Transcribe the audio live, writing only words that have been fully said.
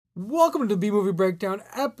Welcome to the B-Movie Breakdown,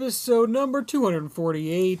 episode number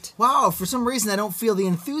 248. Wow, for some reason I don't feel the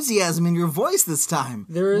enthusiasm in your voice this time.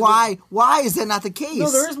 There is Why is that not the case?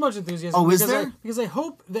 No, there is much enthusiasm. Oh, is there? Because I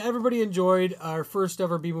hope that everybody enjoyed our first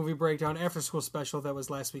ever B-Movie Breakdown after-school special that was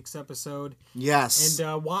last week's episode. Yes.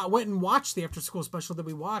 And went and watched the after-school special that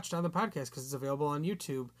we watched on the podcast because it's available on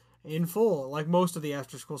YouTube in full, like most of the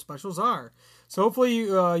after-school specials are. So hopefully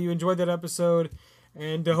you enjoyed that episode.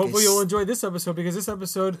 And hopefully you'll enjoy this episode because this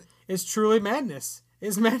episode is truly madness.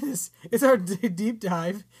 It's madness. It's our deep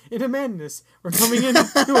dive into madness. We're coming in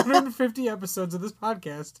 250 episodes of this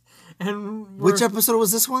podcast. And which episode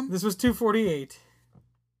was this one? This was 248.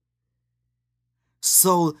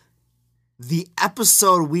 So the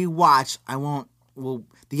episode we watch,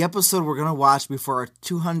 the episode we're going to watch before our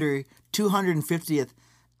 250th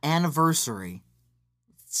anniversary.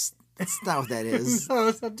 That's not what that is. No,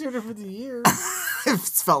 it's not 250 years.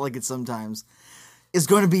 It's felt like it sometimes. Is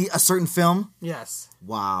going to be a certain film? Yes.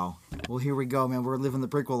 Wow. Well, here we go, man. We're living the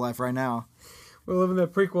prequel life right now. We're living the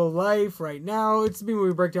prequel life right now. It's the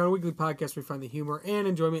B-Movie Breakdown, a weekly podcast where we find the humor and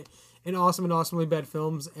enjoyment in awesome and awesomely bad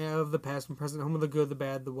films of the past and present, home of the good, the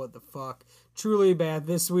bad, the what the fuck. Truly bad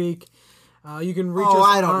this week. You can reach us.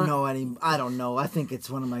 I don't know. I think it's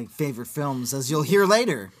one of my favorite films, as you'll hear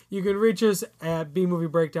later. You can reach us at B-Movie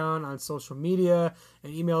Breakdown on social media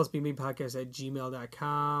and email us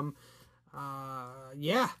bmoviepodcast@gmail.com.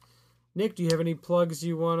 Yeah. Nick, do you have any plugs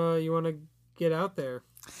you wanna get out there?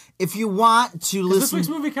 If you want to listen, this week's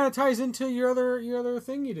movie kind of ties into your other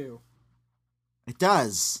thing you do. It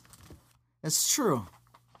does. That's true.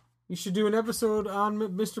 You should do an episode on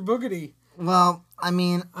Mr. Boogedy. Well, I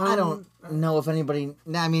mean, I don't know if anybody...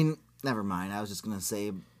 I mean, never mind. I was just going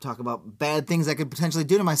to talk about bad things I could potentially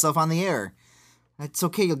do to myself on the air. It's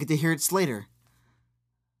okay. You'll get to hear it later.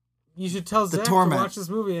 You should tell Zach to watch this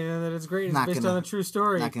movie and that it's great. It's based on a true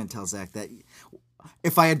story. I'm not going to tell Zach that.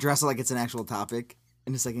 If I address it like it's an actual topic,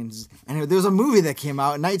 in a second. And there's a movie that came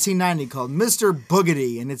out in 1990 called Mr.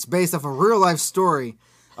 Boogedy, and it's based off a real-life story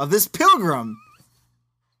of this pilgrim.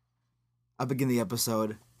 I'll begin the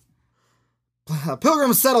episode.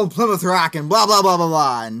 Pilgrim settled Plymouth Rock and blah, blah, blah, blah,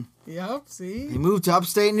 blah. And yep, see? He moved to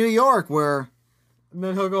upstate New York where... And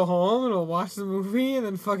then he'll go home and he'll watch the movie and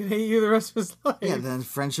then fucking hate you the rest of his life. Yeah, then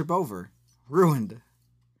friendship over. Ruined.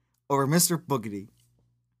 Over Mr. Boogedy.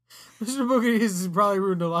 Mr. Boogedy has probably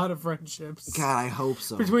ruined a lot of friendships. God, I hope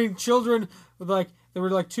so. Between children, there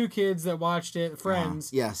were two kids that watched it,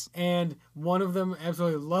 friends. Yes. And one of them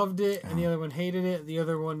absolutely loved it and the other one hated it. The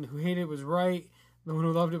other one who hated it was right. The one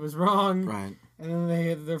who loved it was wrong. Right. And then they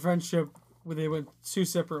had their friendship where they went two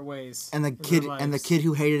separate ways. And the kid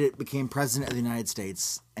who hated it became president of the United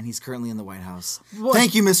States, and he's currently in the White House. What?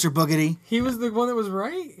 Thank you, Mr. Boogedy. He was the one that was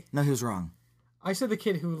right? No, he was wrong. I said the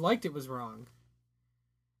kid who liked it was wrong.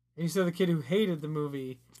 And you said the kid who hated the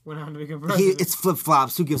movie went on to become president. It's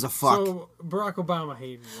flip-flops. Who gives a fuck? So Barack Obama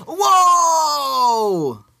hated it.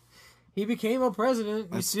 Whoa! He became a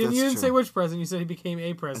president. You didn't say which president. You said he became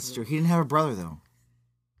a president. That's true. He didn't have a brother, though.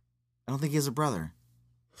 I don't think he has a brother.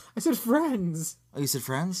 I said friends. Oh, you said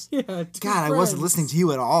friends? Yeah, God, friends. I wasn't listening to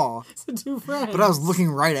you at all. I said two friends. But I was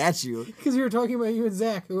looking right at you. Because you were talking about you and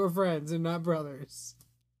Zach, who are friends and not brothers.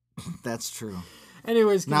 That's true.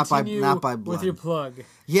 Anyways, continue not by blood. With your plug.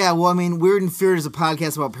 Yeah, well, I mean, Weird and Feared is a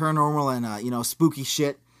podcast about paranormal and, spooky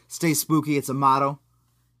shit. Stay spooky. It's a motto.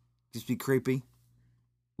 Just be creepy.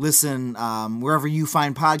 Listen wherever you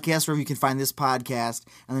find podcasts, wherever you can find this podcast,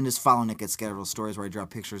 and then just follow Nick at Scatterville Stories, where I drop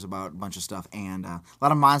pictures about a bunch of stuff, and a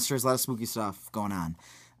lot of monsters, a lot of spooky stuff going on.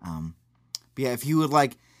 But yeah, if you would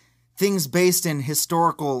like things based in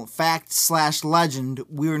historical fact/legend,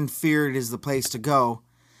 Weird and Feared is the place to go.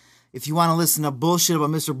 If you want to listen to bullshit about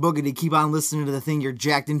Mr. Boogedy, keep on listening to the thing you're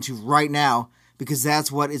jacked into right now, because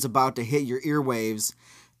that's what is about to hit your earwaves.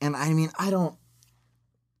 And I mean, I'd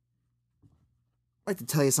like to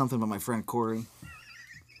tell you something about my friend Corey.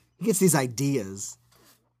 He gets these ideas.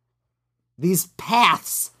 These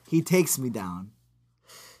paths he takes me down.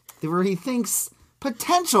 Where he thinks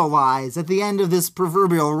potential lies at the end of this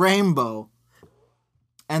proverbial rainbow.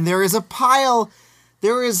 And there is not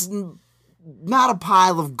a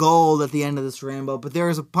pile of gold at the end of this rainbow, but there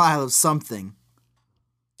is a pile of something.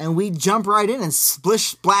 And we jump right in and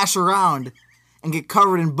splash around and get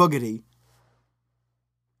covered in boogedy.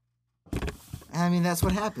 I mean, that's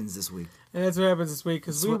what happens this week. And that's what happens this week,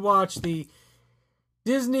 because we watched the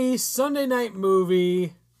Disney Sunday night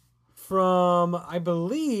movie from, I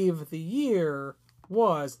believe, the year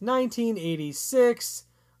was 1986.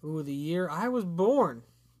 Ooh, the year I was born.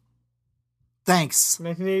 Thanks.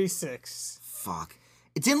 1986. Fuck.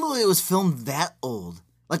 It didn't look like it was filmed that old.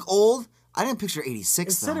 Like old, I didn't picture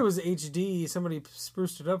 86, It said it was HD. Somebody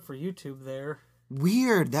spruced it up for YouTube there.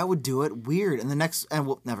 Weird. That would do it. Weird. And the next...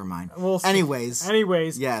 well, never mind. We'll see.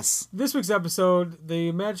 Anyways. Yes. This week's episode,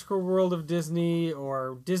 The Magical World of Disney,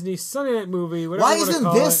 or Disney's Sunday Night Movie, whatever Why you want to isn't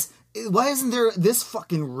call this... Why isn't there this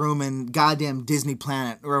fucking room in goddamn Disney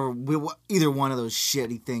Planet, or either one of those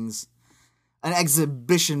shitty things? An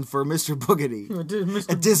exhibition for Mr. Boogedy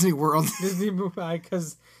at Disney World. Disney movie,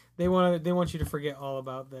 because they want you to forget all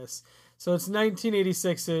about this. So it's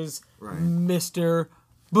 1986's Mr.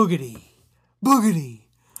 Boogedy. Boogedy.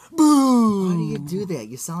 Boo! Why do you do that?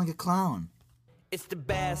 You sound like a clown. It's the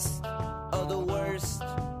best of the worst.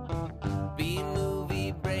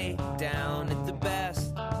 B-movie breakdown. It's the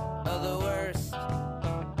best of the worst.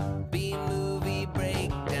 B-movie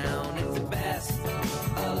breakdown. It's the best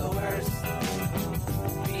of the worst.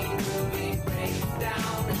 B-movie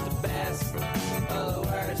breakdown. It's the best of the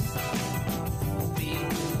worst.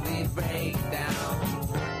 B-movie breakdown.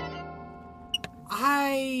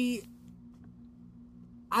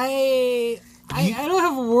 I don't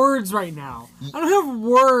have words right now. I don't have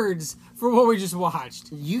words for what we just watched.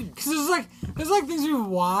 Because there's like things we've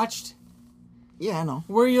watched. Yeah, I know.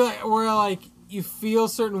 Where you feel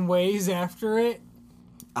certain ways after it.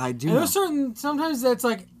 I do. And there's sometimes that's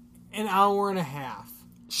like an hour and a half.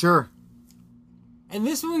 Sure. And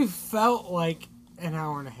this movie felt like an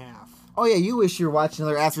hour and a half. Oh yeah, you wish you were watching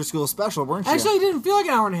another after school special, weren't you? Actually, it didn't feel like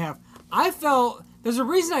an hour and a half. I felt there's a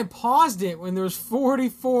reason I paused it when there was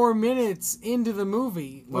 44 minutes into the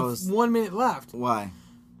movie with 1 minute left. Why?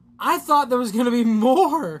 I thought there was going to be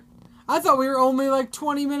more. I thought we were only like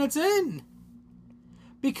 20 minutes in.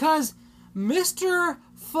 Because Mr.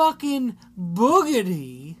 fucking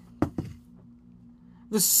Boogedy,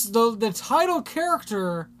 the title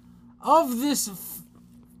character of this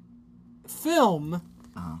film,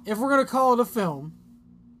 if we're going to call it a film,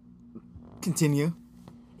 continue,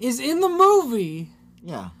 is in the movie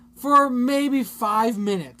for maybe 5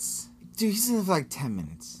 minutes. Dude, he's in it for like 10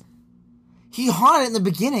 minutes. He haunted in the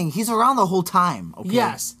beginning. He's around the whole time. Okay?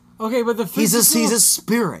 Yes. Okay, but he's a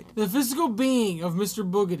spirit. The physical being of Mr.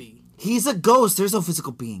 Boogedy. He's a ghost. There's no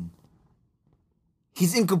physical being.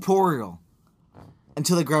 He's incorporeal.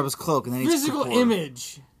 Until they grab his cloak, and then he's physical corporeal.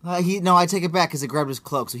 Image. No, I take it back because they grabbed his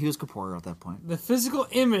cloak, so he was corporeal at that point. The physical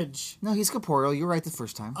image. No, he's corporeal. You're right the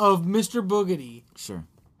first time. Of Mr. Boogedy. Sure.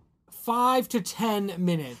 5 to 10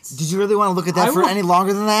 minutes. Did you really want to look at that for any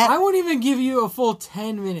longer than that? I won't even give you a full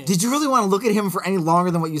 10 minutes. Did you really want to look at him for any longer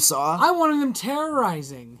than what you saw? I wanted him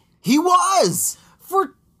terrorizing. He was!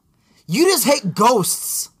 You just hate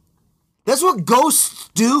ghosts. That's what ghosts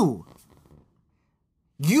do.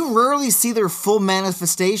 You rarely see their full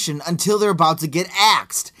manifestation until they're about to get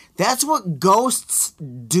axed. That's what ghosts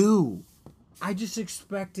do. I just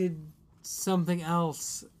expected something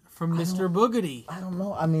else from Mr. Boogedy. I don't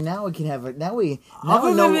know. I mean, now we can have it.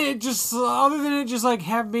 Other than it just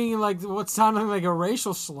like being like what sounded like a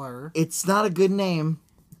racial slur. It's not a good name.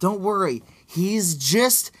 Don't worry. He's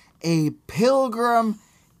just a pilgrim,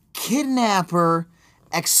 kidnapper,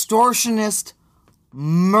 extortionist,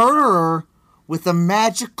 murderer with a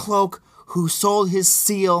magic cloak who sold his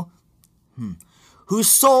soul,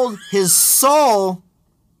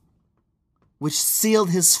 which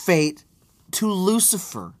sealed his fate, to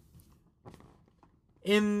Lucifer.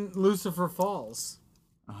 In Lucifer Falls.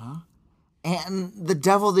 And the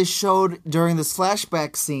devil they showed during this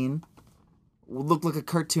flashback scene looked like a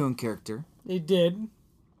cartoon character. It did.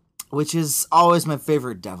 Which is always my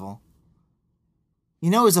favorite devil. You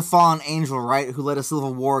know he's a fallen angel, right? Who led a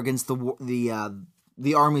civil war against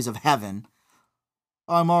the armies of heaven.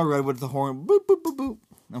 I'm all right with the horn. Boop, boop, boop, boop.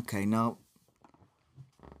 Okay, no.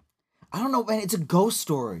 I don't know, man. It's a ghost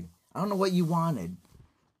story. I don't know what you wanted.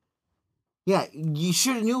 Yeah, you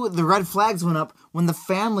should have knew the red flags went up when the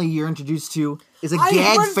family you're introduced to is a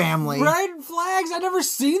gag family. Red flags? I've never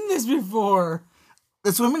seen this before.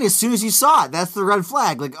 That's what I mean. As soon as you saw it, that's the red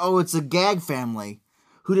flag. Like, oh, it's a gag family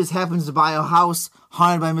who just happens to buy a house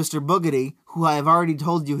haunted by Mr. Boogedy, who I have already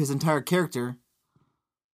told you his entire character,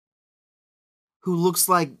 who looks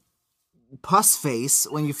like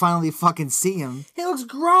Pussface when you finally fucking see him. He looks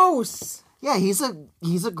gross. Yeah, he's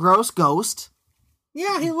a gross ghost.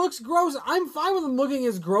 Yeah, he looks gross. I'm fine with him looking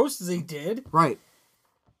as gross as he did. Right.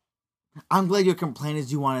 I'm glad your complaint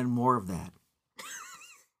is you wanted more of that.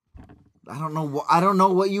 I don't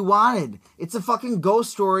know what you wanted. It's a fucking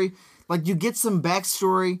ghost story. Like, you get some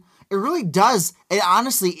backstory. It really does. It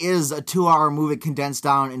honestly is a 2-hour movie condensed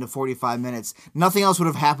down into 45 minutes. Nothing else would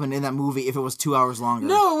have happened in that movie if it was 2 hours longer.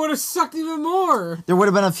 No, it would have sucked even more. There would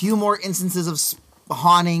have been a few more instances of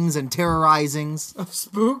hauntings and terrorizings. Of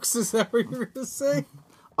spooks? Is that what you were going to say?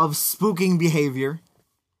 of spooking behavior.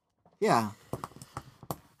 Yeah.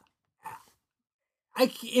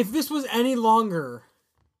 If this was any longer,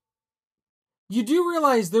 you do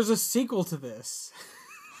realize there's a sequel to this.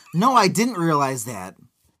 No, I didn't realize that.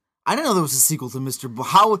 I didn't know there was a sequel to Mr.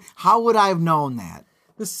 How would I have known that?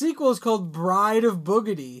 The sequel is called Bride of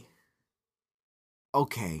Boogedy.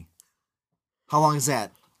 Okay. How long is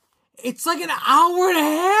that? It's like an hour and a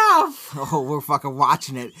half. Oh, we're fucking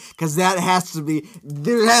watching it. Because there has to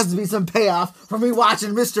be some payoff for me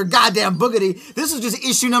watching Mr. Goddamn Boogedy. This is just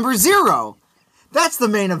issue number 0. That's the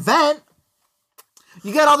main event.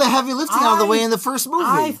 You got all the heavy lifting out of the way in the first movie.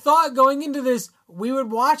 I thought going into this, we would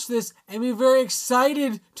watch this and be very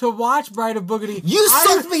excited to watch Bride of Boogedy. You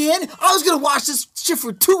sucked me in. I was going to watch this shit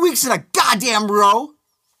for 2 weeks in a goddamn row.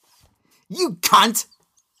 You cunt.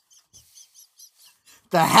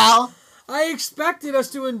 The hell? I expected us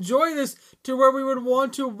to enjoy this to where we would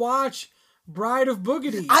want to watch Bride of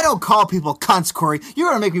Boogedy. I don't call people cunts, Corey. You're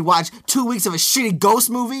going to make me watch 2 weeks of a shitty ghost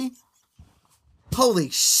movie? Holy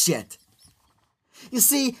shit. You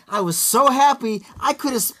see, I was so happy I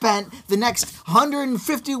could have spent the next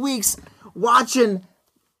 150 weeks watching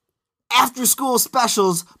after-school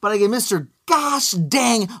specials, but I get Mr. Gosh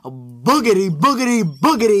dang Boogedy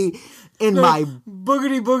in my...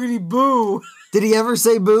 Boogedy boo. Did he ever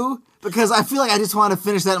say boo? Because I feel like I just want to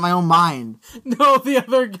finish that in my own mind. No, the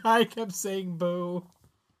other guy kept saying boo.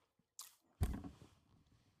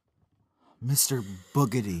 Mr.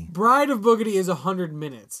 Boogedy. Bride of Boogedy is 100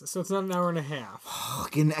 minutes, so it's not an hour and a half. Oh,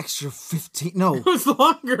 get an extra 15... No. It was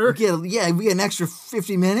longer. We get an extra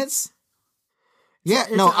 50 minutes? Yeah,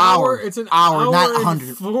 It's no, an hour. It's an hour, not and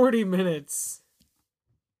 100. 40 minutes.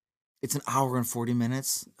 It's an hour and 40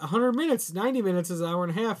 minutes? 100 minutes. 90 minutes is an hour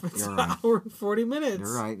and a half. It's You're an right. hour and 40 minutes.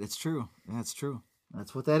 You're right. It's true. That's true.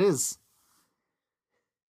 That's what that is.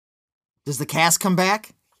 Does the cast come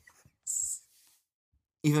back?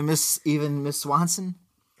 Even Miss Swanson?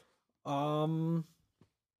 No,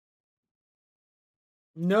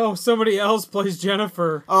 somebody else plays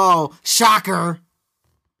Jennifer. Oh, shocker.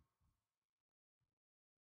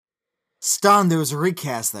 Stunned there was a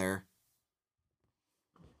recast there.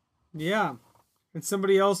 Yeah. And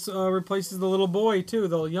somebody else replaces the little boy, too,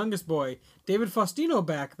 the youngest boy. David Faustino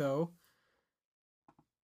back, though.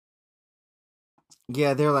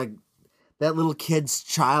 Yeah, they're like, that little kid's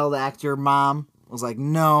child actor mom was like,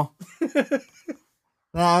 no.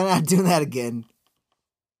 Nah, I'm not doing that again.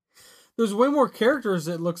 There's way more characters,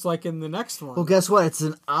 it looks like, in the next one. Well, guess what? It's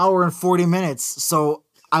an hour and 40 minutes, so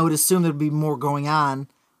I would assume there'd be more going on,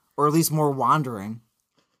 or at least more wandering.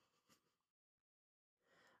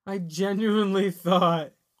 I genuinely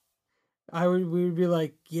thought we would be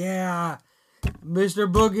like, yeah,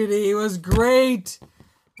 Mr. Boogedy was great.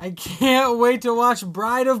 I can't wait to watch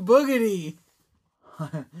Bride of Boogedy.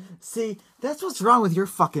 See, that's what's wrong with your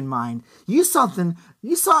fucking mind. You saw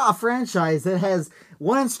a franchise that has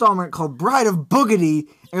one installment called Bride of Boogedy,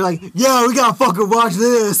 and you're like, yeah, we gotta fucking watch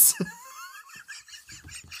this.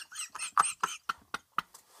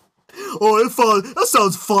 Oh, that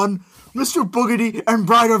sounds fun. Mr. Boogedy and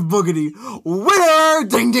Bride of Boogedy. Winner!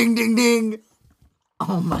 Ding, ding, ding, ding.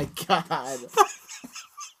 Oh my god.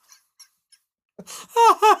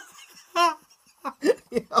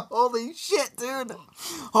 Yeah, holy shit, dude.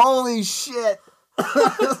 Holy shit.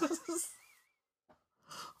 Oh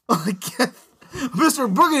my god.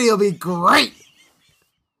 Mr. Boogedy will be great.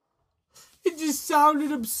 It just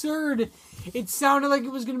sounded absurd. It sounded like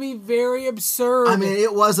it was going to be very absurd. I mean,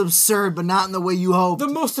 it was absurd, but not in the way you hoped. The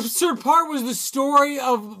most absurd part was the story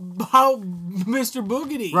about Mr.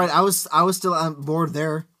 Boogedy. Right, I was still on board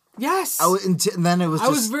there. Yes. And then it was I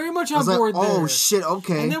just... was very much I on was board like, there. oh shit,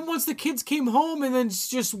 okay. And then once the kids came home and then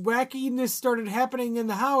just wackiness started happening in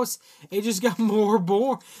the house, it just got more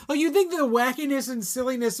boring. Like, you'd think the wackiness and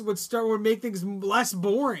silliness would make things less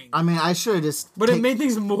boring. I mean, I should have just... But it made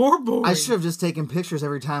things more boring. I should have just taken pictures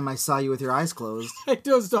every time I saw you with your eyes closed. I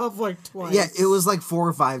dozed off like twice. Yeah, it was like 4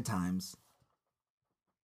 or 5 times.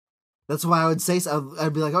 That's why I would say...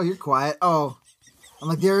 I'd be like, oh, you're quiet. Oh... I'm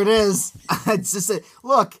like, there it is. I just say,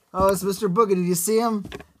 look, oh, it's Mr. Boogedy. Did you see him?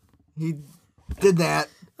 He did that.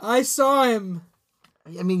 I saw him.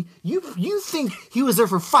 I mean, you think he was there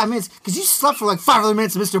for 5 minutes because you slept for like 5 other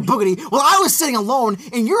minutes of Mr. Boogedy. Well, I was sitting alone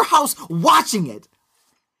in your house watching it.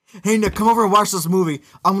 Hey, Nick, come over and watch this movie.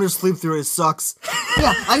 I'm going to sleep through it. It sucks.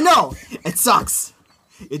 Yeah, I know. It sucks.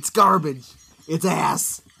 It's garbage. It's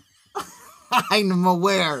ass. I'm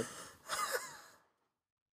aware.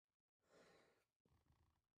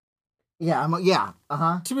 Yeah,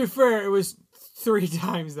 To be fair, it was 3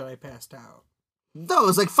 times that I passed out. No, it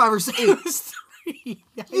was like 5 or 6. It was 3.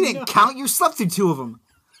 You didn't count. You slept through 2 of them.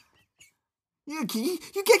 You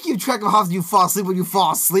can't keep track of how often you fall asleep when you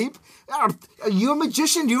fall asleep. Are you a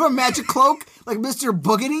magician? Do you have a magic cloak like Mr.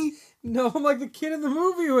 Boogedy? No, I'm like the kid in the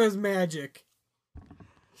movie who has magic.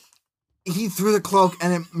 He threw the cloak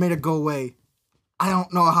and it made it go away. I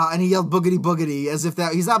don't know how. And he yelled boogity boogity as if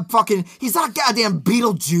he's not goddamn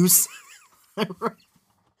Beetlejuice.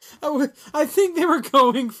 I think they were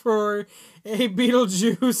going for a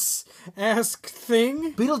Beetlejuice-esque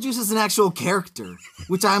thing. Beetlejuice is an actual character,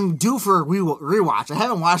 which I'm due for a rewatch. I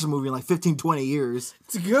haven't watched the movie in like 15, 20 years.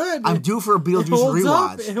 It's good. I'm due for a Beetlejuice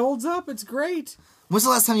rewatch. It holds up. It's great. When's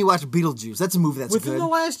the last time you watched Beetlejuice? That's a movie that's Within good. the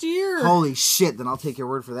last year. Holy shit, then I'll take your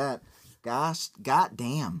word for that. Gosh,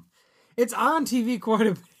 goddamn. It's on TV quite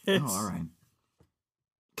a bit. Oh, all right.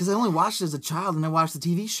 Because I only watched it as a child and I watched the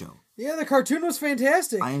TV show. Yeah, the cartoon was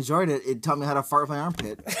fantastic. I enjoyed it. It taught me how to fart with my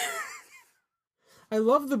armpit. I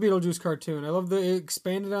love the Beetlejuice cartoon. I love that it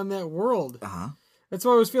expanded on that world. Uh-huh. That's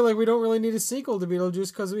why I always feel like we don't really need a sequel to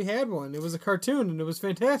Beetlejuice because we had one. It was a cartoon and it was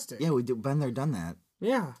fantastic. Yeah, been there, done that.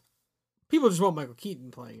 Yeah. People just want Michael Keaton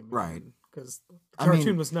playing him. Right. Because the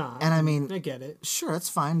cartoon was not. And I mean... I get it. Sure, that's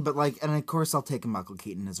fine. But and of course I'll take Michael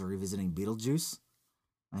Keaton as a revisiting Beetlejuice.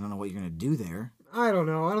 I don't know what you're going to do there. I don't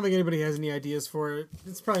know. I don't think anybody has any ideas for it.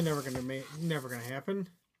 It's probably never gonna happen.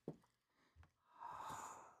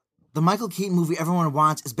 The Michael Keaton movie everyone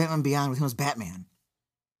wants is Batman Beyond with him as Batman.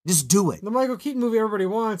 Just do it. The Michael Keaton movie everybody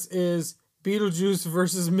wants is Beetlejuice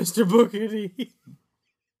versus Mr. Boogedy.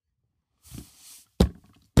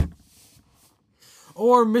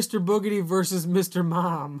 Or Mr. Boogedy versus Mr.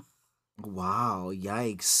 Mom. Wow!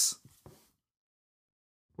 Yikes!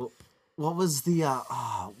 Well, what was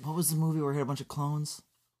the movie where he had a bunch of clones?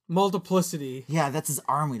 Multiplicity. Yeah, that's his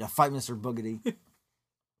army to fight Mr. Boogedy.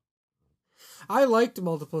 I liked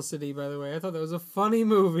Multiplicity, by the way. I thought that was a funny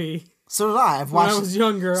movie. So did I. When I was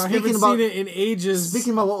younger. I haven't seen it in ages.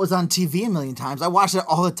 Speaking about what was on TV a million times, I watched it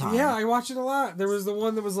all the time. Yeah, I watched it a lot. There was the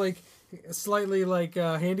one that was like slightly like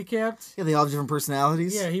handicapped. Yeah, they all have different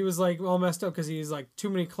personalities. Yeah, he was like all messed up because he was like too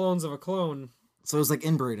many clones of a clone. So it was like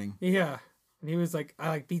inbreeding. Yeah. And he was like, I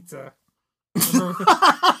like pizza.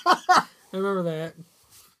 I remember that.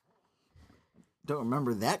 Don't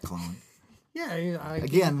remember that clone. Yeah,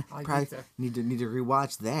 Again, I like probably pizza. need to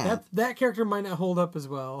rewatch that. That character might not hold up as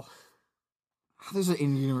well. There's an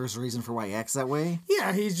in-universe reason for why he acts that way.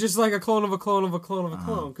 Yeah, he's just like a clone of a clone of a clone of a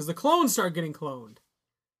clone. Because the clones start getting cloned.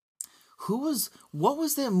 What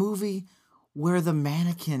was that movie where the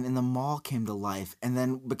mannequin in the mall came to life and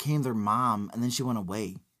then became their mom and then she went away?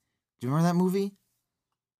 Do you remember that movie?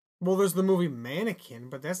 Well, there's the movie Mannequin,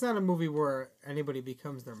 but that's not a movie where anybody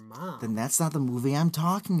becomes their mom. Then that's not the movie I'm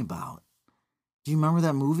talking about. Do you remember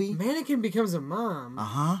that movie? Mannequin becomes a mom.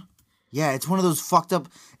 Uh-huh. Yeah, it's one of those fucked up...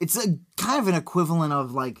 It's kind of an equivalent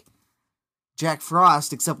of, like, Jack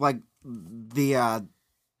Frost, except, like, the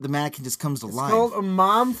mannequin just comes to life. It's called A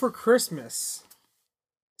Mom for Christmas,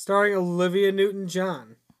 starring Olivia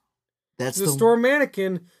Newton-John. That's the store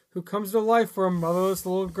mannequin who comes to life for a motherless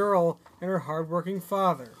little girl and her hardworking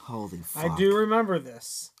father. Holy fuck. I do remember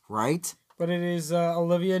this. Right? But it is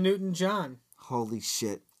Olivia Newton-John. Holy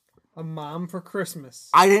shit. A Mom for Christmas.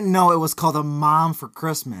 I didn't know it was called A Mom for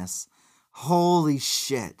Christmas. Holy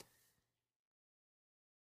shit.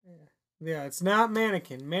 Yeah, it's not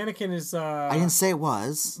Mannequin. Mannequin is... I didn't say it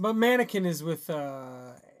was. But Mannequin is with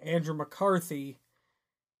Andrew McCarthy.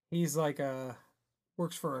 He's like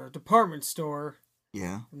works for a department store.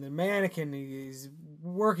 Yeah. And the mannequin he's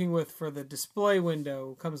working with for the display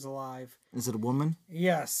window comes alive. Is it a woman?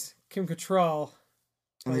 Yes. Kim Cattrall.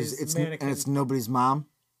 And it's nobody's mom?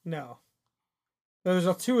 No. There's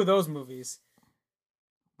two of those movies.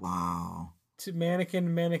 Wow.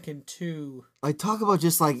 Mannequin 2. Like, talk about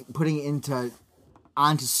just, like, putting it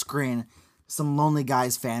onto screen some lonely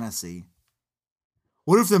guy's fantasy.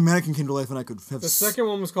 What if the mannequin came to life and I could have... The second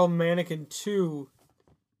one was called Mannequin 2.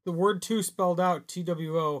 The word 2 spelled out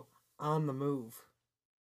TWO, on the move.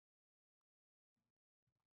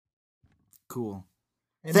 Cool.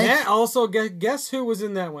 And that also, guess who was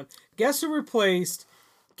in that one? Guess who replaced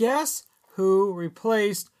Kim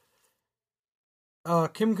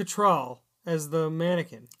Cattrall as the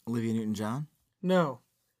mannequin? Olivia Newton-John? No.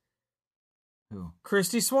 Who?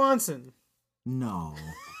 Christy Swanson. No.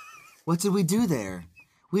 What did we do there?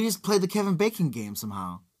 We just played the Kevin Bacon game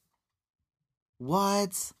somehow.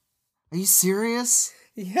 What? Are you serious?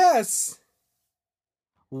 Yes.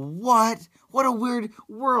 What? What a weird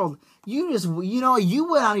world. You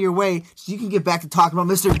went out of your way so you can get back to talking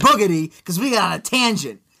about Mr. Boogedy because we got on a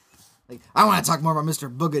tangent. Like, I want to talk more about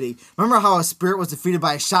Mr. Boogedy. Remember how a spirit was defeated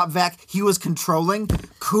by a shop vac he was controlling?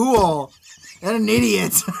 Cool. And an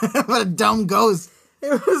idiot. What a dumb ghost.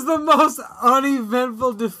 It was the most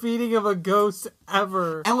uneventful defeating of a ghost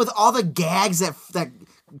ever. And with all the gags that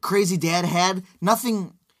crazy dad had,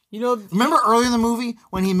 nothing. You know, Remember earlier in the movie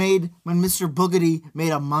when Mr. Boogedy made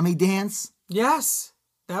a mummy dance? yes,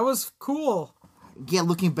 that was cool. Yeah,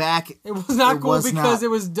 looking back, It was not cool was because not. it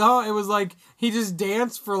was dumb. It was like he just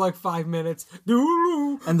danced for like 5 minutes.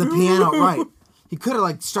 And the piano, right? He could have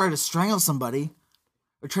like started to strangle somebody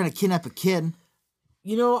or trying to kidnap a kid.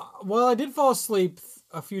 You know, well, I did fall asleep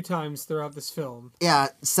a few times throughout this film. Yeah,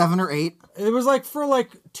 7 or 8. It was like for like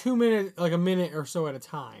 2 minutes, like a minute or so at a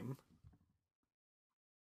time.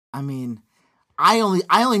 I mean, I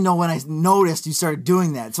only know when I noticed you started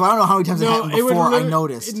doing that. So I don't know how many times it happened before I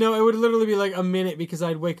noticed. No, it would literally be like a minute because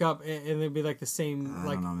I'd wake up and it'd be like the same.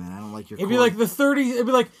 I don't know, man. I don't like your. It'd be like the 30. It'd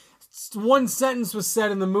be like one sentence was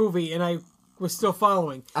said in the movie and I was still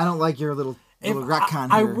following. I don't like your little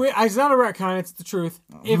retcon here. It's not a retcon. It's the truth.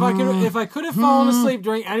 If I could have fallen asleep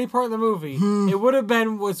during any part of the movie, it would have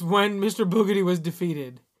been was when Mr. Boogedy was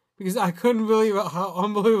defeated. Because I couldn't believe how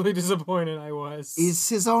unbelievably disappointed I was. It's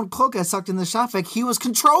his own cloak I sucked in the shop vac. He was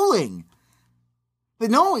controlling.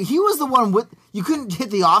 But no, he was the one with... You couldn't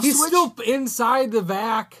hit the off He's switch? still inside the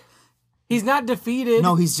vac. He's not defeated.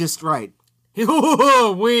 No, he's just right.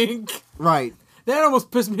 Wink. Right. That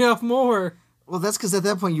almost pissed me off more. Well, that's because at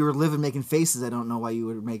that point you were living making faces. I don't know why you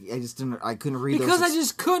would make... I couldn't read those. Because I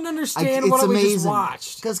just couldn't understand what we just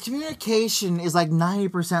watched. Because communication is like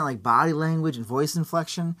 90% like body language and voice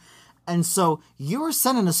inflection. And so you were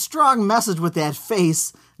sending a strong message with that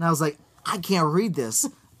face. And I was like, I can't read this.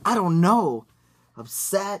 I don't know.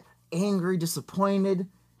 Upset, angry, disappointed,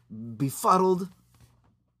 befuddled.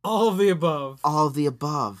 All of the above. All of the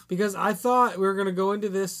above. Because I thought we were going to go into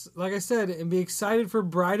this, like I said, and be excited for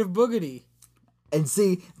Bride of Boogedy. And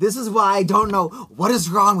see, this is why I don't know what is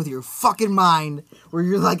wrong with your fucking mind, where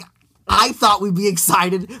you're like, I thought we'd be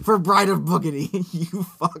excited for Bride of Boogedy. You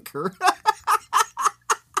fucker.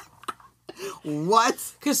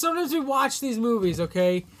 What? Because sometimes we watch these movies,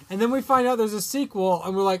 okay, and then we find out there's a sequel,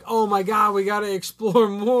 and we're like, oh my god, we gotta explore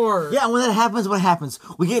more. Yeah, when that happens, what happens?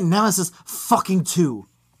 We get Nemesis fucking 2.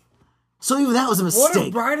 So even that was a mistake. What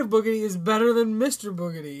if Bride of Boogedy is better than Mr.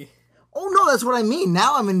 Boogedy? Oh no, that's what I mean.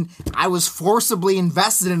 Now I was forcibly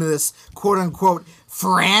invested into this quote-unquote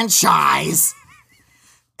franchise.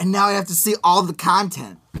 And now I have to see all the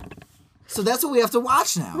content. So that's what we have to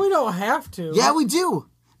watch now. We don't have to. Yeah, we do.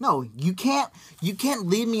 No, you can't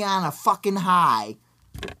lead me on a fucking high.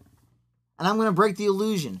 And I'm going to break the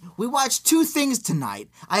illusion. We watched 2 things tonight.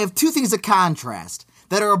 I have 2 things to contrast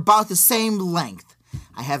that are about the same length.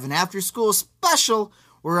 I have an after-school special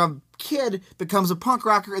where a kid becomes a punk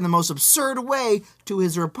rocker in the most absurd way to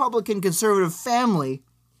his Republican conservative family.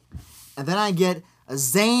 And then I get a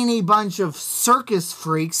zany bunch of circus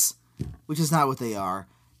freaks, which is not what they are.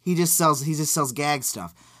 He just sells gag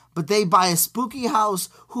stuff. But they buy a spooky house,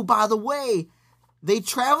 who, by the way, they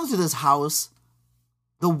travel to this house.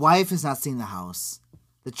 The wife has not seen the house.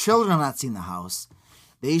 The children have not seen the house.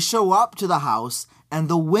 They show up to the house, and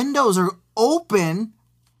the windows are open.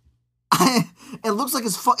 It looks like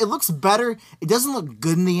it looks better. It doesn't look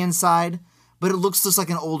good in the inside, but it looks just like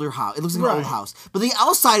an older house. It looks like an old house. But the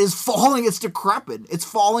outside is falling. It's decrepit. It's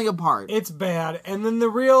falling apart. It's bad. And then the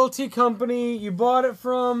realty company you bought it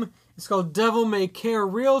from, it's called Devil May Care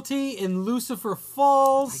Realty in Lucifer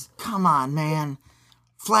Falls. Come on, man.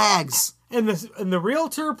 Flags. And the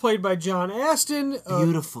realtor, played by John Aston,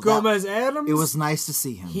 Beautiful. Gomez Adams. It was nice to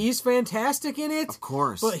see him. He's fantastic in it. Of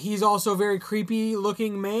course. But he's also a very creepy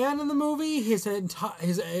looking man in the movie. His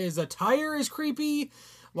attire is creepy.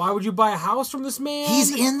 Why would you buy a house from this man?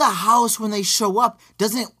 He's in the house when they show up,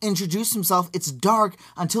 doesn't introduce himself. It's dark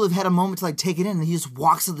until they've had a moment to take it in, and he just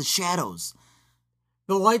walks in the shadows.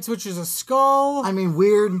 The light switch is a skull. I mean,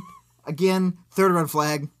 weird. Again, 3rd red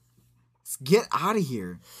flag. Let's get out of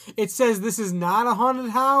here. It says this is not a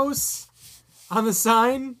haunted house on the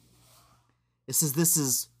sign. It says this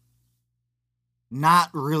is not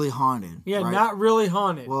really haunted. Yeah, right? not really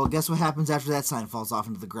haunted. Well, guess what happens after that sign falls off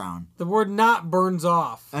into the ground? The word "not" burns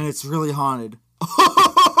off. And it's really haunted.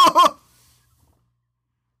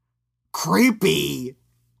 Creepy.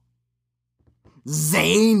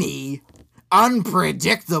 Zany.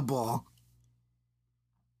 Unpredictable.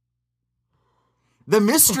 The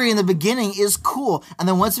mystery in the beginning is cool, and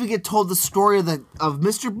then once we get told the story of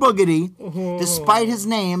Mr. Boogedy, despite his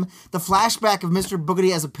name, the flashback of Mr.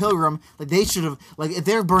 Boogedy as a pilgrim, like they should have, like if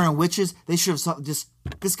they're burning witches, they should have just.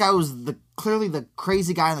 This guy was clearly the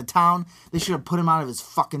crazy guy in the town. They should have put him out of his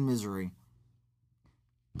fucking misery.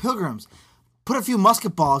 Pilgrims, put a few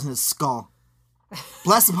musket balls in his skull.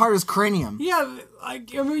 Bless him hard his cranium. Yeah, I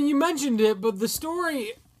mean, you mentioned it, but the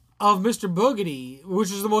story of Mr. Boogedy,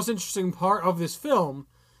 which is the most interesting part of this film,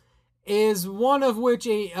 is one of which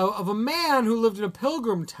of a man who lived in a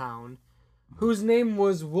pilgrim town, whose name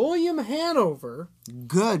was William Hanover.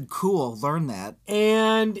 Good, cool. Learn that.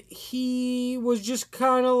 And he was just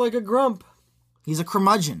kind of like a grump. He's a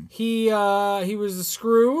curmudgeon. He was the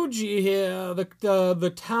Scrooge,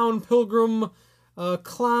 the town pilgrim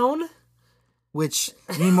clown. Which,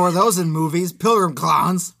 you need more of those in movies. Pilgrim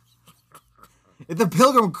clowns. The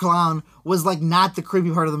pilgrim clown was like not the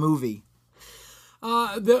creepy part of the movie.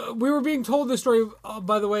 We were being told this story,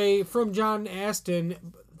 by the way, from John Aston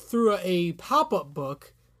through a pop-up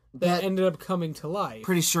book that ended up coming to life.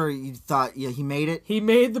 Pretty sure you thought, yeah, he made it. He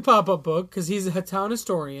made the pop-up book because he's a town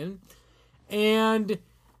historian. And,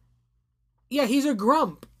 yeah, he's a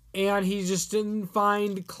grump. And he just didn't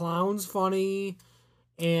find clowns funny.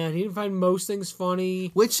 And he didn't find most things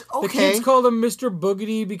funny. Which, okay. The kids called him Mr.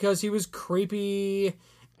 Boogedy because he was creepy.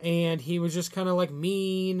 And he was just kind of like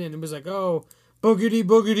mean. And it was like, oh, boogedy,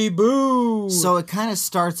 boogedy, boo. So it kind of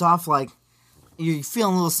starts off like you're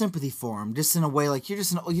feeling a little sympathy for him, just in a way like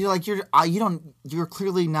you're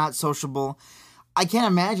clearly not sociable. I can't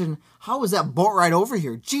imagine how was that boat ride over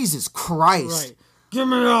here. Jesus Christ! Right, get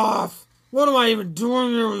me off! What am I even doing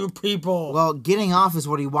here with you people? Well, getting off is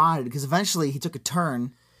what he wanted because eventually he took a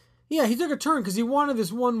turn. Yeah, he took a turn because he wanted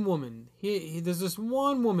this one woman. There's this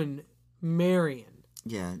one woman, Marion.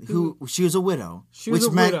 Yeah, she was a widow. She was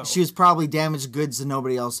which a meant widow. she was probably damaged goods to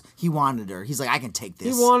nobody else. He wanted her. He's like, I can take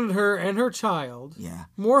this. He wanted her and her child. Yeah.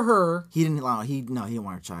 More her. He didn't allow. He didn't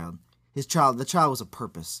want her child. The child was a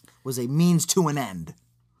purpose, was a means to an end.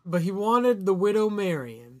 But he wanted the widow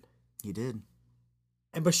Marion. He did.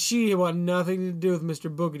 But she wanted nothing to do with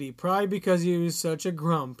Mr. Boogedy, probably because he was such a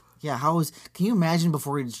grump. Yeah, can you imagine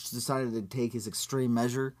before he decided to take his extreme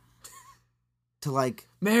measure? To like...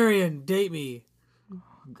 Marion, date me.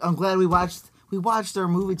 I'm glad we watched our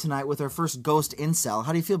movie tonight with our first ghost incel.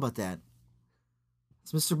 How do you feel about that?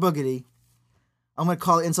 It's Mr. Boogedy. I'm going to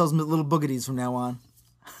call incels little boogedies from now on.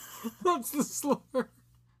 That's the slur.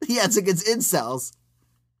 Yeah, it's against incels.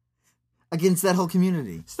 Against that whole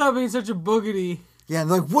community. Stop being such a boogedy. Yeah,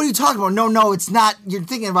 they're like, what are you talking about? No, it's not. You're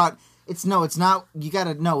thinking about... It's not. You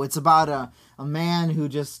gotta know. It's about a man who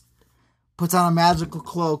just puts on a magical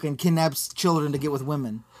cloak and kidnaps children to get with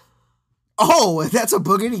women. Oh, that's a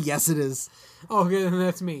boogedy? Yes, it is. Oh, okay, then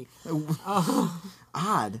that's me.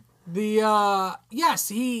 Odd. Yes,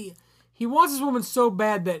 he wants this woman so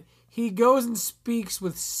bad that he goes and speaks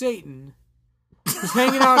with Satan, who's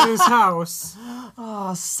hanging out in his house.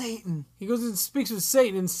 Oh, Satan. He goes and speaks with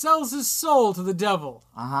Satan and sells his soul to the devil.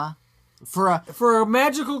 Uh-huh. For a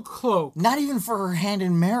magical cloak. Not even for her hand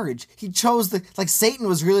in marriage. He chose Satan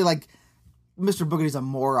was really like, Mr. Boogedy's a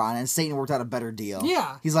moron, and Satan worked out a better deal.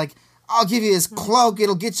 Yeah. He's like, I'll give you this cloak,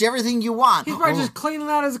 it'll get you everything you want. He's probably just cleaning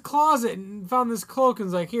out his closet and found this cloak and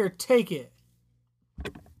was like, here, take it.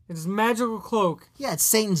 It's a magical cloak. Yeah, it's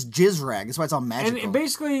Satan's jizz rag. That's why it's all magical. And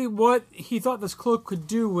basically what he thought this cloak could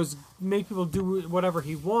do was make people do whatever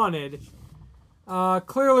he wanted.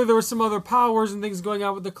 Clearly there were some other powers and things going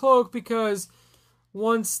on with the cloak because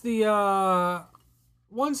once he had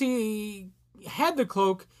the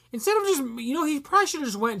cloak, instead of just, he probably should have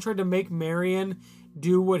just went and tried to make Marion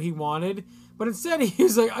do what he wanted. But instead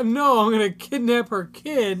he's like, no, I'm going to kidnap her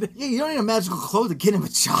kid. Yeah, you don't need a magical cloak to kidnap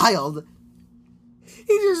a child.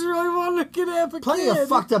 He just really wanted to kidnap a kid. Plenty of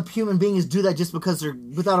fucked up human beings do that just because they're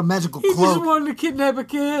without a magical He cloak. just wanted to kidnap a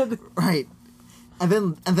kid. Right. And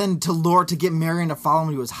then to get Marion to follow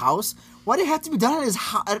him to his house? Why did it have to be done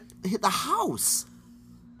at the house?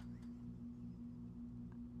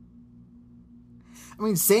 I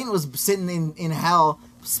mean, Satan was sitting in hell,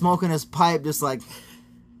 smoking his pipe, just like,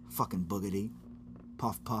 fucking Boogedy.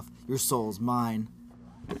 Puff, puff, your soul's mine.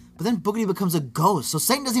 But then Boogedy becomes a ghost, so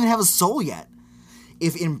Satan doesn't even have a soul yet.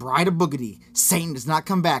 If in Bride of Boogedy, Satan does not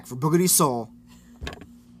come back for Boogedy's soul,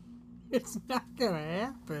 It's not going to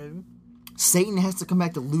happen. Satan has to come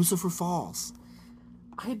back to Lucifer Falls.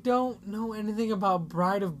 I don't know anything about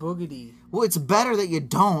Bride of Boogedy. Well, it's better that you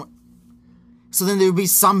don't. So then there would be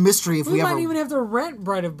some mystery if we might ever... even have to rent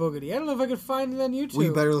Bride of Boogedy. I don't know if I could find it on YouTube. We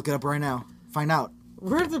better look it up right now. Find out.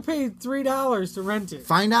 We're going to have to pay $3 to rent it.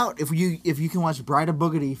 Find out if you can watch Bride of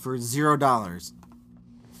Boogedy for $0.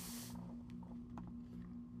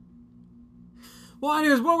 Well,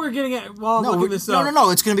 anyways, what we're getting at while looking this up.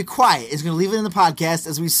 No. It's going to be quiet. It's going to leave it in the podcast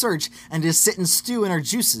as we search and just sit and stew in our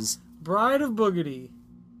juices. Bride of Boogedy.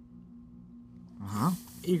 Uh-huh.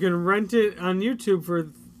 You can rent it on YouTube for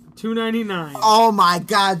 $2.99. Oh my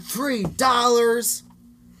God, $3.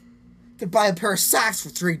 Could buy a pair of socks for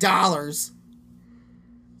 $3.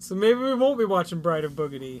 So maybe we won't be watching Bride of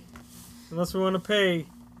Boogedy. Unless we want to pay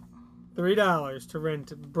 $3 to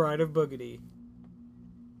rent Bride of Boogedy.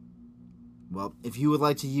 Well, if you would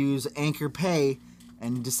like to use Anchor Pay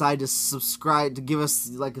and decide to subscribe, to give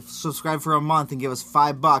us, subscribe for a month and give us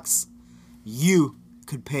 $5, you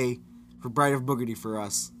could pay for Bride of Boogedy for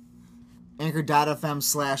us.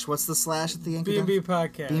 Anchor.fm/ what's the slash at the Anchor? B&B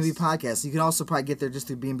Podcast. B&B Podcast. You can also probably get there just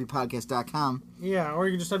through bnbpodcast.com. Yeah, or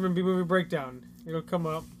you can just type in B-Movie Breakdown. It'll come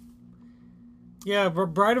up. Yeah,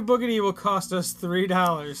 Bride of Boogedy will cost us $3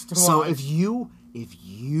 to watch. So if you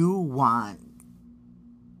want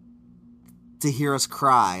to hear us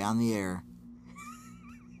cry on the air,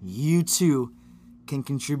 you too can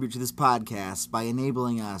contribute to this podcast by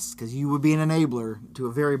enabling us, because you would be an enabler to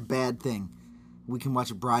a very bad thing. We can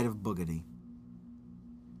watch Bride of Boogedy.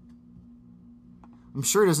 I'm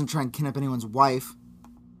sure it doesn't try and kidnap anyone's wife.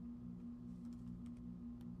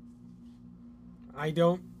 I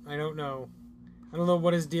don't know. I don't know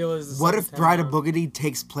what his deal is. What if Bride of Boogedy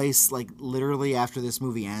takes place literally after this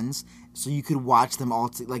movie ends, so you could watch them all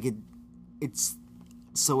it's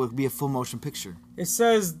so it'd be a full motion picture. It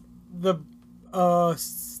says the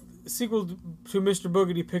sequel to Mr.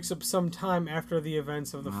 Boogedy picks up some time after the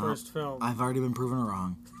events of the first film. I've already been proven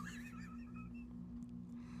wrong.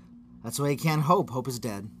 That's why you can't hope. Hope is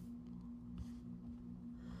dead.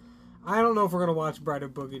 I don't know if we're gonna watch Bride of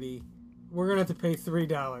Boogedy. We're gonna have to pay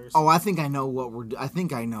 $3. Oh, I think I know what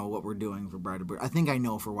we're doing for Bride of Boogedy. I think I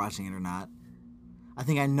know if we're watching it or not. I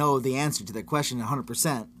think I know the answer to that question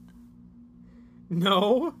 100%.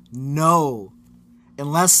 No. No.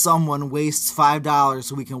 Unless someone wastes $5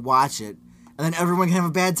 so we can watch it, and then everyone can have a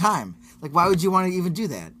bad time. Why would you want to even do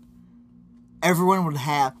that? Everyone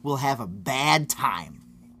will have a bad time.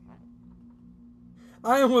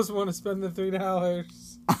 I almost want to spend the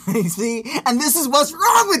 $3. See? And this is what's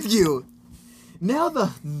wrong with you! Now the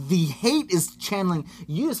hate is channeling.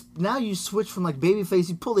 You switch from babyface,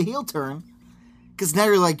 you pull the heel turn. Because now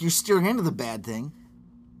you're steering into the bad thing.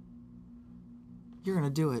 You're going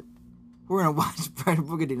to do it. We're going to watch Bride of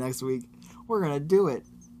Boogedy next week. We're going to do it.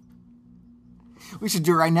 We should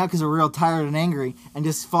do it right now because we're real tired and angry and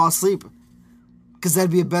just fall asleep. Because that'd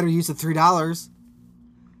be a better use of $3.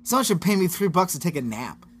 Someone should pay me $3 to take a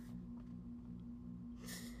nap.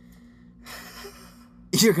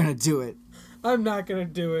 You're going to do it. I'm not going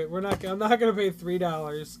to do it. I'm not going to pay $3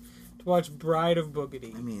 to watch Bride of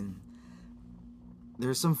Boogedy. I mean,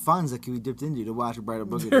 there's some funds that can be dipped into to watch Bride of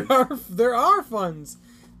Boogedy. There are funds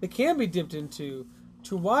that can be dipped into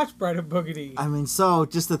to watch Bride of Boogedy. I mean, so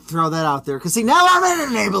just to throw that out there, because see, now I'm an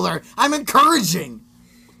enabler. I'm encouraging.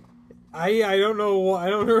 I don't know. I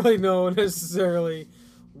don't really know necessarily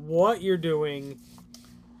what you're doing.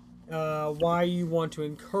 Why you want to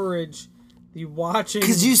encourage the watching?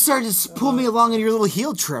 Because you started to pull me along on your little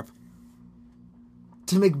heel trip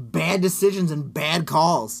to make bad decisions and bad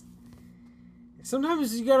calls.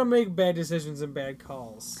 Sometimes you gotta make bad decisions and bad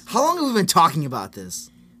calls. How long have we been talking about this?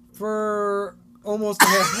 For almost a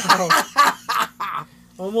half hour.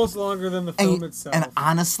 Almost longer than the film itself. And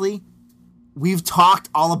honestly, we've talked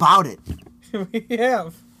all about it. We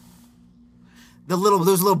have. Those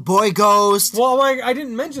little boy ghosts. Well, I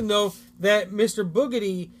didn't mention, though, that Mr.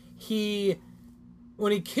 Boogedy,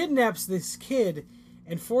 when he kidnaps this kid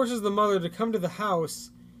and forces the mother to come to the house,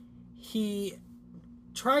 he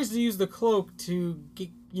tries to use the cloak to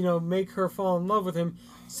make her fall in love with him.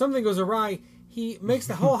 Something goes awry. He makes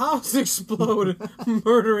the whole house explode,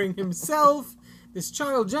 murdering himself, this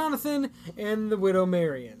child Jonathan, and the widow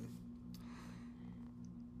Marion.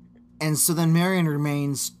 And so then Marion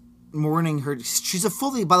remains mourning her. She's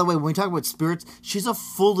by the way, when we talk about spirits, she's a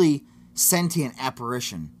fully sentient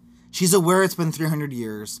apparition. She's aware it's been 300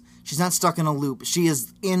 years. She's not stuck in a loop. She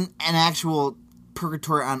is in an actual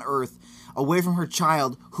purgatory on Earth, away from her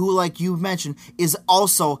child, who, like you mentioned, is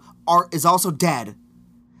also dead,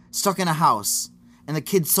 stuck in a house. And the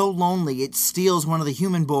kid's so lonely, it steals one of the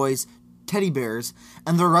human boys' teddy bears,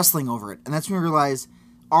 and they're wrestling over it. And that's when we realize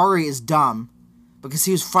Ari is dumb, because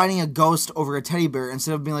he was fighting a ghost over a teddy bear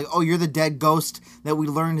instead of being like, oh, you're the dead ghost that we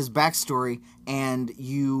learned his backstory, and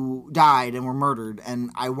you died and were murdered,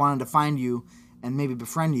 and I wanted to find you and maybe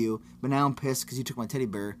befriend you, but now I'm pissed because you took my teddy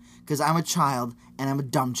bear, because I'm a child, and I'm a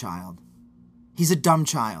dumb child. He's a dumb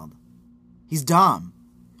child. He's dumb.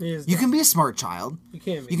 He is You dumb. can be a smart child. You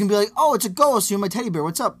can be. You can be like, oh, it's a ghost, you're my teddy bear,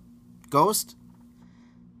 what's up, ghost?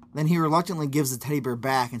 Then he reluctantly gives the teddy bear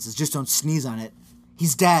back and says, just don't sneeze on it.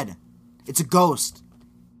 He's dead. It's a ghost.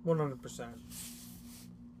 100%.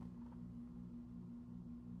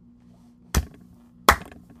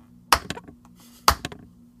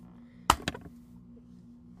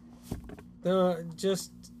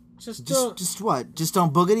 Just Just what? Just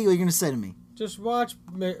don't boogity? What are you going to say to me? Just watch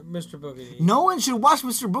Mr. Boogedy. No one should watch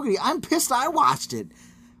Mr. Boogedy. I'm pissed I watched it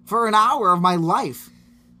for an hour of my life.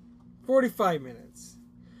 45 minutes.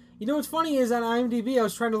 You know what's funny is on IMDb, I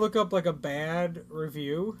was trying to look up like a bad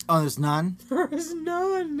review. Oh, there's none? There is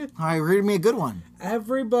none. All right, read me a good one.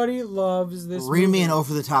 Everybody loves this Read movie. me an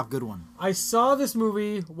over-the-top good one. I saw this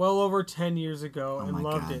movie well over 10 years ago and my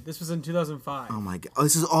loved God. it. This was in 2005. Oh my god. Oh,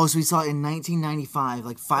 so we saw it in 1995,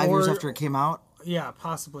 like 5 years after it came out? Yeah,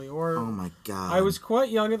 possibly. Or Oh my god. I was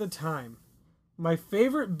quite young at the time. My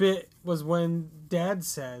favorite bit was when Dad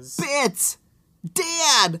says...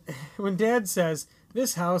 Dad! When Dad says,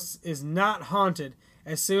 "This house is not haunted."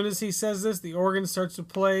 As soon as he says this, the organ starts to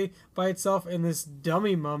play by itself, and this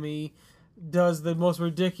dummy mummy does the most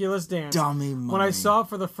ridiculous dance. Dummy mummy. When I saw it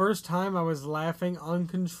for the first time, I was laughing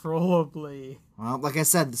uncontrollably. Well, like I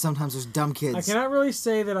said, sometimes there's dumb kids. I cannot really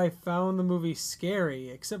say that I found the movie scary,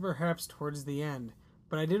 except perhaps towards the end,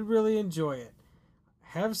 but I did really enjoy it.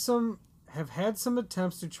 Have had some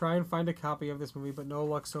attempts to try and find a copy of this movie, but no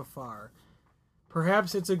luck so far.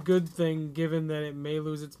 Perhaps it's a good thing, given that it may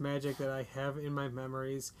lose its magic that I have in my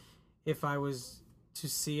memories if I was to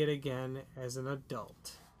see it again as an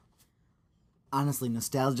adult. Honestly,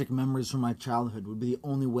 nostalgic memories from my childhood would be the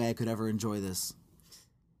only way I could ever enjoy this.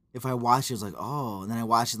 If I watched it, it was like, oh, and then I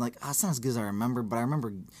watched it like, oh, it's not as good as I remember, but I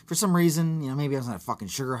remember, for some reason, maybe I was on a fucking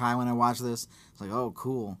sugar high when I watched this. It's like, oh,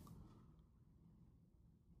 cool.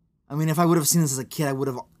 I mean, if I would have seen this as a kid, I would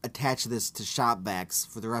have attached this to shop vacs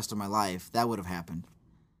for the rest of my life. That would have happened.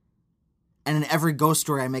 And in every ghost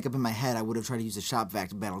story I make up in my head, I would have tried to use a shop vac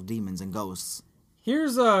to battle demons and ghosts.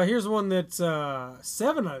 Here's one that's 7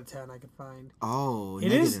 out of 10 I could find. Oh, It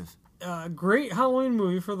negative. is a great Halloween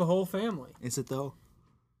movie for the whole family. Is it though?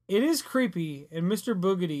 It is creepy, and Mr.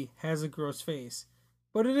 Boogedy has a gross face.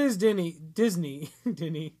 But it is Disney.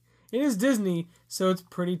 It is Disney, so it's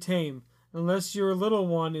pretty tame. Unless your little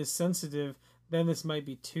one is sensitive, then this might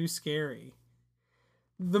be too scary.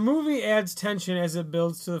 The movie adds tension as it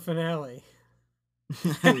builds to the finale.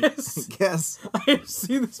 I guess. I have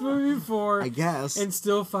seen this movie before I guess. and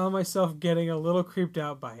still found myself getting a little creeped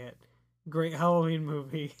out by it. Great Halloween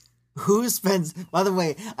movie. Who spends, by the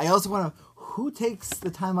way, I also want to, who takes the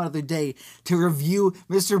time out of their day to review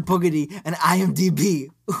Mr. Boogedy and IMDb?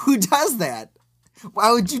 Who does that?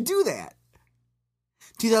 Why would you do that?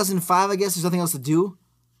 2005, I guess there's nothing else to do.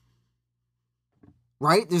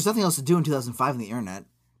 Right? There's nothing else to do in 2005 on the internet.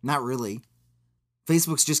 Not really.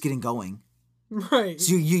 Facebook's just getting going. Right.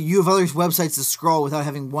 So you have other websites to scroll without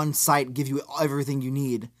having one site give you everything you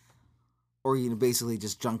need. Or basically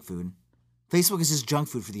just junk food. Facebook is just junk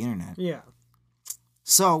food for the internet. Yeah.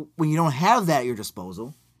 So, when you don't have that at your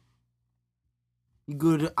disposal, you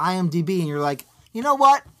go to IMDb and you're like, you know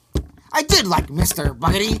what? I did like Mr.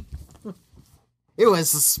 Boogedy. It was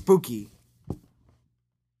spooky.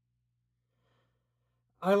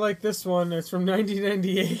 I like this one. It's from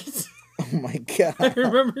 1998. Oh my I god.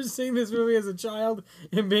 remember seeing this movie as a child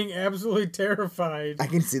and being absolutely terrified. I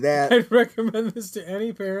can see that. I'd recommend this to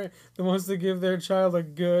any parent that wants to give their child a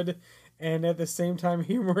good and at the same time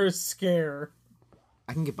humorous scare.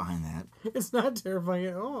 I can get behind that. It's not terrifying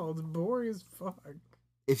at all. It's boring as fuck.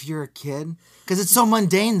 If you're a kid. Because it's so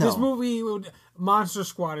mundane, though. This movie, Monster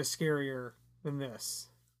Squad, is scarier than this.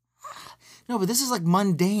 No, but this is like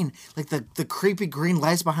mundane. Like the creepy green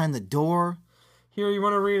lights behind the door. Here, you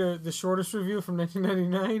want to read the shortest review from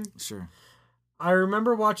 1999? Sure. I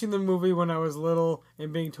remember watching the movie when I was little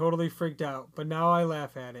and being totally freaked out, but now I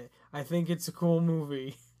laugh at it. I think it's a cool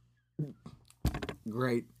movie.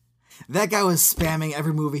 Great. That guy was spamming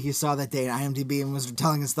every movie he saw that day on IMDb and was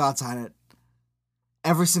telling his thoughts on it.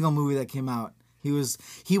 Every single movie that came out.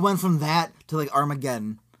 He went from that to like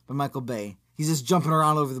Armageddon by Michael Bay. He's just jumping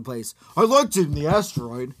around all over the place. I liked it in The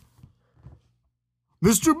Asteroid.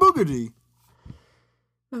 Mr. Boogedy.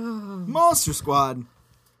 Monster Squad.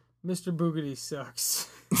 Mr. Boogedy sucks.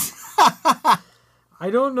 I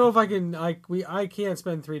don't know if I can. I can't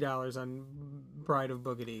spend $3 on Bride of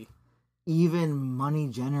Boogedy. Even money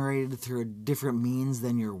generated through a different means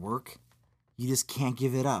than your work, you just can't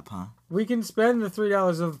give it up, huh? We can spend the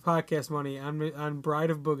 $3 of podcast money on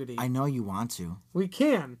Bride of Boogedy. I know you want to. We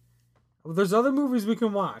can. There's other movies we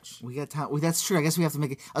can watch. We got time. Well, that's true. I guess we have to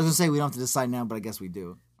make it. I was gonna say we don't have to decide now, but I guess we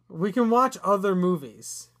do. We can watch other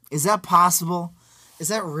movies. Is that possible? Is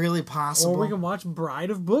that really possible? Or we can watch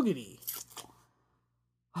Bride of Boogedy.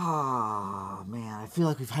 Oh, man. I feel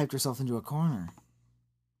like we've hyped ourselves into a corner.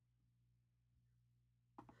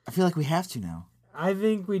 I feel like we have to now. I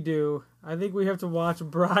think we do. I think we have to watch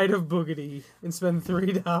Bride of Boogedy and spend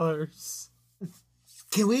 $3.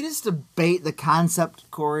 Can we just debate the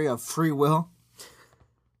concept, Corey, of free will?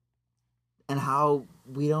 And how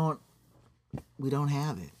we don't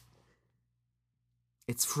have it.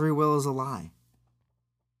 It's free will is a lie.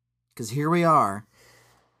 Because here we are,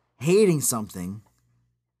 hating something,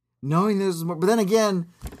 knowing there's more. But then again,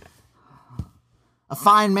 a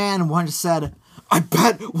fine man once said, I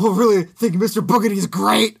bet we'll really think Mr. Boogedy's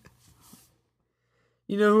great.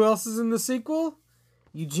 You know who else is in the sequel?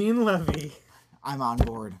 Eugene Levy. I'm on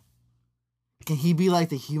board. Can he be like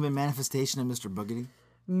the human manifestation of Mr. Boogedy?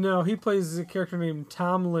 No, he plays a character named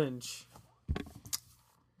Tom Lynch.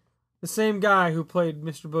 The same guy who played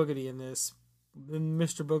Mr. Boogedy in this. And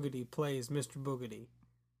Mr. Boogedy plays Mr. Boogedy.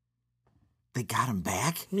 They got him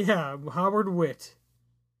back? Yeah, Howard Witt.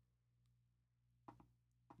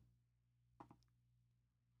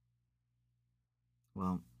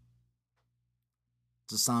 Well,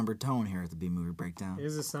 it's a somber tone here at the B-Movie Breakdown. It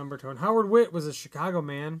is a somber tone. Howard Witt was a Chicago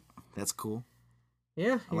man. That's cool.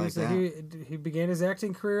 Yeah, I like that. He began his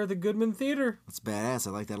acting career at the Goodman Theater. That's badass.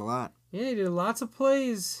 I like that a lot. Yeah, he did lots of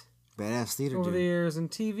plays Badass theater over dude. the years and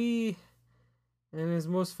TV. And his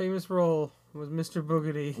most famous role was Mr.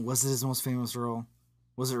 Boogedy. Was it his most famous role?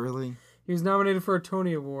 Was it really? He was nominated for a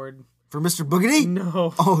Tony Award. For Mr. Boogedy?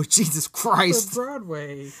 No. Oh, Jesus Christ. For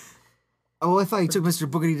Broadway. Oh, I thought he took Mr.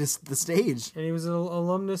 Boogedy to the stage. And he was an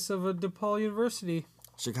alumnus of a DePaul University.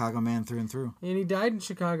 Chicago man through and through. And he died in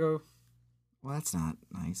Chicago. Well, that's not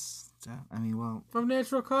nice. I mean, well, From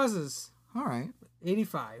natural causes. all right.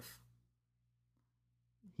 85.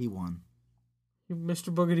 He won.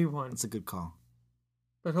 Mr. Boogedy won. That's a good call.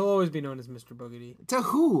 But he'll always be known as Mr. Boogedy. To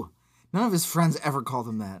who? None of his friends ever called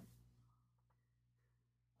him that.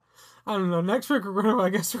 I don't know. Next week I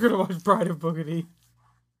guess we're gonna watch Bride of Boogedy.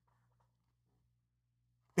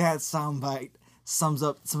 That soundbite sums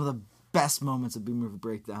up some of the best moments of B-Movie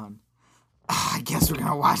Breakdown. I guess we're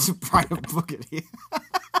gonna watch Bride of Boogedy.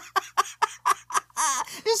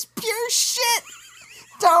 It's pure shit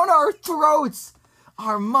down our throats.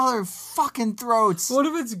 Our motherfucking throats. What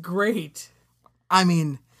if it's great? I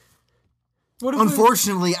mean, What if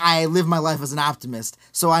unfortunately, I live my life as an optimist,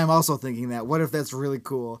 so I'm also thinking that. What if that's really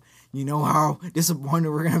cool? You know how disappointed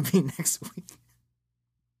we're going to be next week?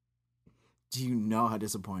 Do you know how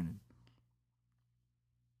disappointed?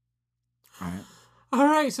 All right. All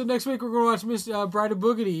right, so next week we're going to watch Bride of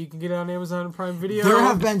Boogedy. You can get it on Amazon and Prime Video. There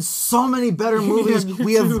have been so many better movies. On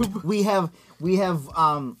we YouTube.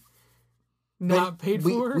 have Not paid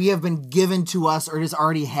for. we have been given to us or just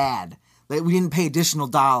already had. Like, we didn't pay additional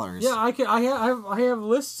dollars. Yeah, I have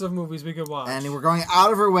lists of movies we could watch. And we're going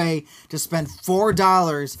out of our way to spend $4.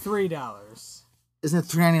 $3. Isn't it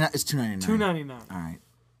 $3.99? It's $2.99. $2.99. All right.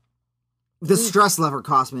 The stress lever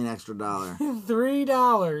cost me an extra $1.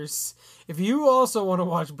 $3. If you also want to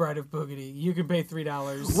watch Bride of Boogedy, you can pay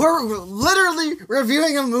 $3. We're literally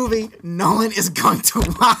reviewing a movie no one is going to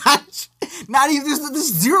watch. Not even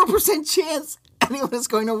there's 0% chance anyone is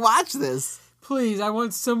going to watch this. Please, I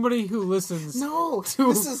want somebody who listens No,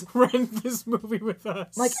 to this is rent this movie with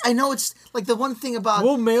us. like, I know it's like the one thing about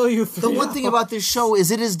We'll mail you $3. the one thing about this show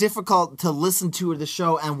is it is difficult to listen to the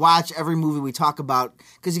show and watch every movie we talk about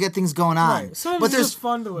because you got things going on. Right. Sometimes it's just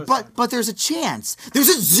fun to listen. But there's a chance. There's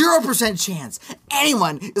a 0% chance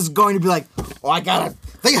anyone is going to be like, oh,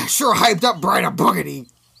 they sure hyped up Bride of Boogedy.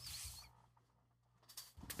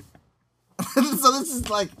 So this is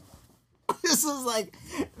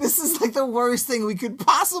like the worst thing we could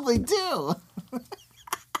possibly do.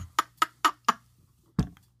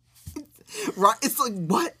 Right? It's like,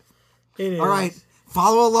 what? It is. All right,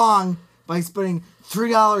 follow along by spending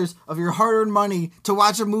 $3 of your hard-earned money to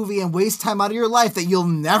watch a movie and waste time out of your life that you'll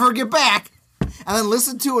never get back, and then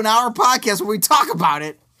listen to an hour podcast where we talk about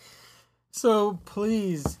it. So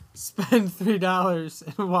please spend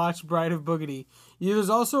 $3 and watch Bride of Boogedy. There was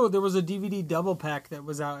a DVD double pack that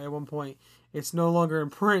was out at one point. It's no longer in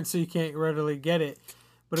print, so you can't readily get it.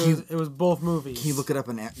 But it was both movies. Can you look it up?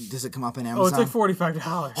 Does it come up in Oh, Amazon? it's like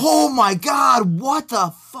 $45. Oh my God! What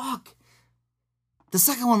the fuck? The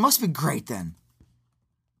second one must be great then.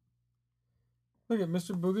 Look at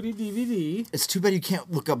Mr. Boogedy DVD. It's too bad you can't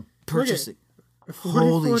look up purchasing. $44.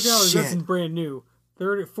 Holy That's shit! brand new.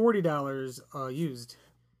 $40 used.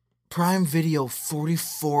 Prime Video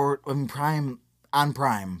Prime on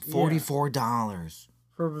Prime $44.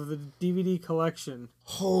 For the DVD collection.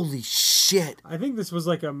 Holy shit! I think this was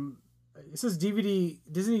like it says Disney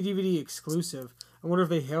DVD exclusive. I wonder if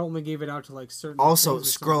they only gave it out to like certain. Also, things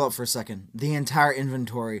or scroll up for a second. The entire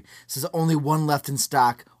inventory says only one left in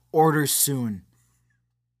stock. Order soon.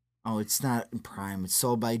 Oh, it's not in Prime. It's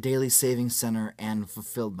sold by Daily Savings Center and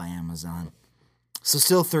fulfilled by Amazon. So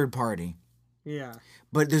still third party. Yeah.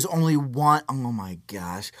 But there's only one. Oh my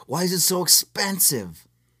gosh. Why is it so expensive?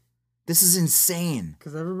 This is insane.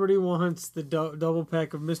 Because everybody wants the double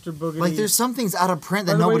pack of Mr. Boogedy. Like, there's some things out of print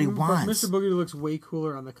that By the way, nobody but wants. Mr. Boogedy looks way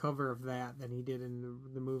cooler on the cover of that than he did in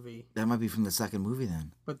the movie. That might be from the second movie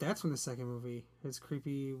then. But that's from the second movie. His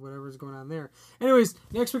creepy whatever's going on there. Anyways,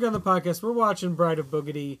 next week on the podcast, we're watching Bride of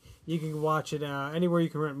Boogedy. You can watch it anywhere you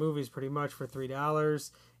can rent movies pretty much for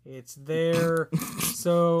 $3. It's there.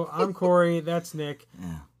 So I'm Corey. That's Nick.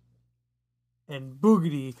 Yeah. And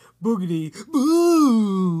Boogedy, Boo!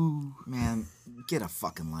 Man, get a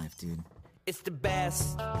fucking life, dude. It's the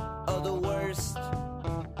best of the worst.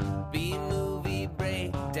 B-movie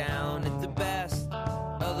breakdown.